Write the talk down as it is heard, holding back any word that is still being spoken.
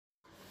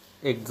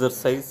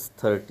Exercise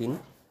 13.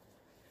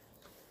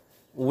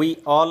 We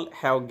all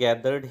have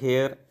gathered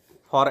here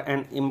for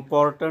an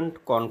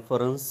important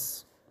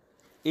conference.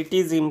 It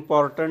is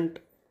important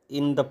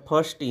in the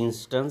first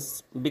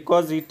instance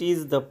because it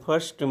is the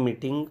first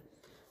meeting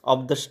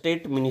of the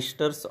State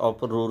Ministers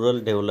of Rural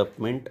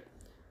Development,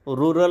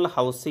 Rural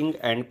Housing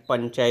and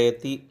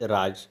Panchayati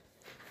Raj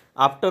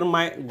after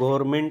my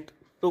government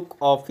took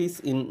office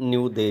in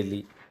New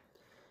Delhi.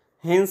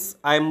 Hence,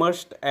 I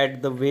must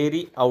at the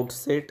very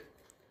outset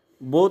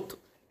both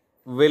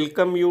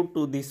welcome you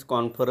to this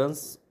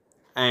conference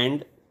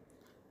and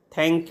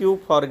thank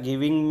you for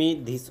giving me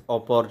this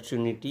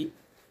opportunity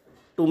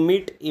to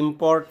meet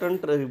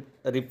important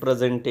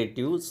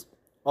representatives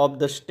of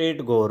the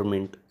state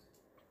government.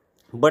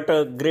 But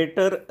a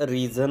greater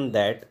reason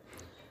that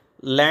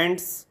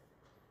lends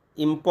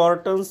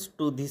importance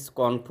to this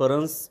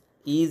conference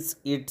is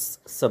its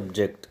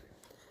subject.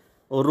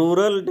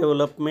 Rural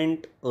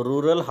development,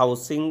 rural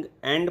housing,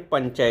 and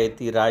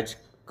Panchayati Raj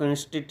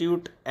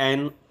constitute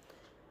an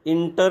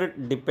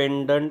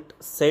interdependent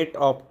set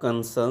of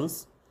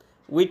concerns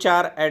which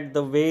are at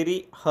the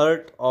very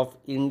heart of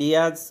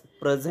India's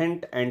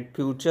present and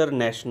future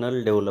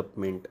national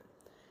development.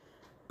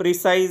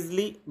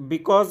 Precisely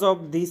because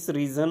of this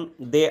reason,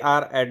 they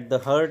are at the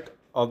heart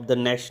of the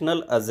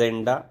national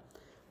agenda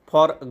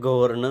for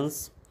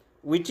governance,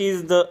 which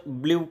is the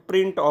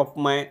blueprint of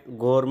my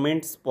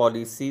government's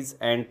policies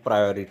and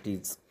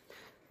priorities.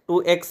 To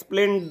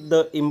explain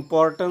the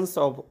importance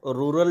of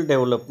rural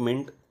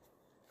development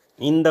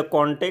in the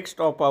context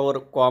of our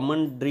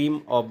common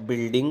dream of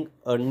building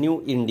a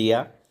new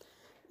India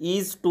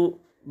is to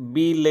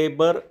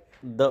belabor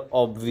the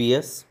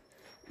obvious.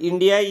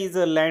 India is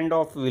a land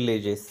of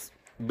villages.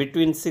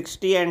 Between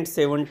 60 and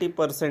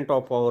 70%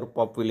 of our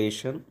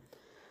population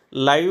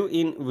live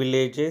in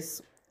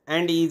villages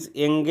and is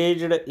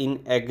engaged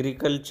in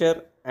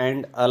agriculture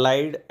and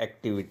allied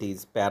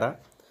activities.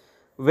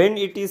 When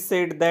it is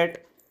said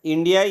that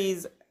India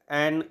is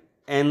an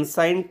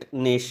ancient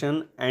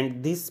nation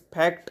and this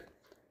fact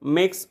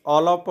makes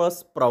all of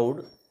us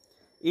proud,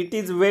 it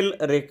is well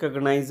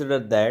recognized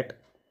that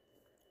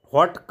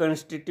what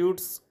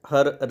constitutes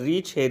her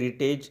rich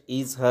heritage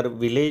is her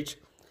village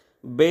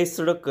based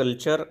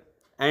culture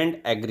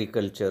and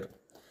agriculture.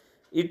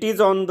 It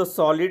is on the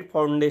solid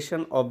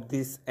foundation of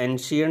this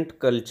ancient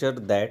culture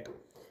that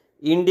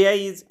India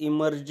is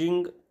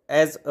emerging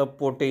as a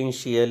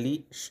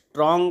potentially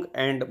strong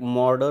and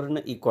modern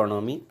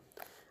economy.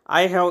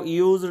 I have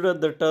used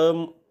the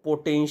term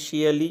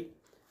potentially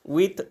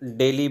with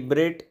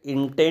deliberate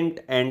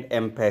intent and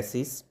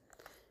emphasis.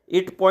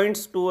 It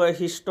points to a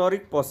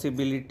historic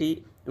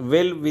possibility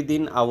well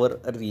within our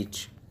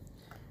reach.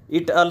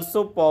 It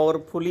also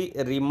powerfully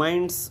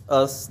reminds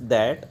us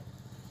that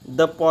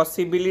the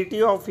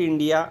possibility of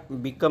India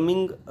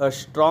becoming a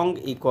strong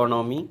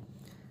economy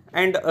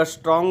and a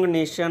strong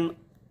nation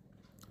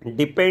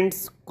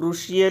depends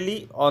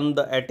crucially on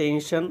the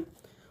attention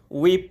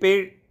we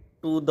pay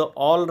to the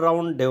all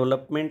round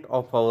development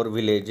of our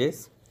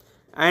villages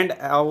and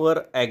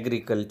our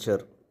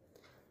agriculture.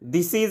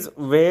 This is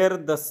where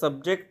the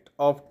subject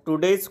of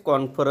today's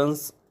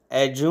conference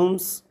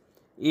assumes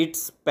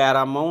its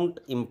paramount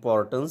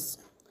importance.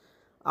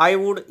 I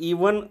would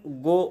even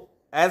go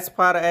as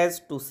far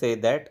as to say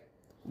that,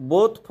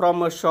 both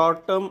from a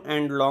short term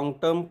and long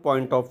term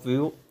point of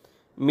view,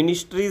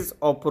 ministries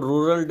of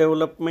rural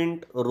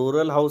development,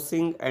 rural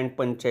housing, and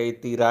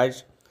Panchayati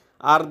Raj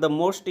are the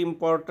most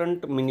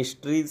important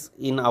ministries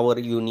in our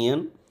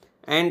union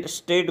and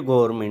state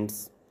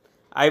governments.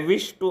 I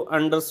wish to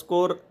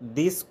underscore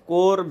this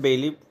core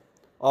belief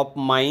of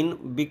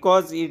mine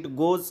because it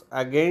goes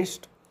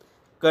against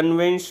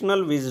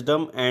conventional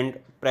wisdom and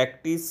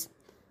practice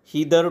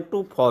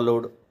hitherto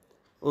followed.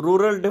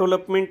 Rural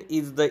development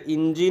is the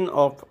engine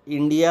of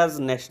India's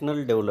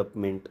national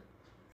development.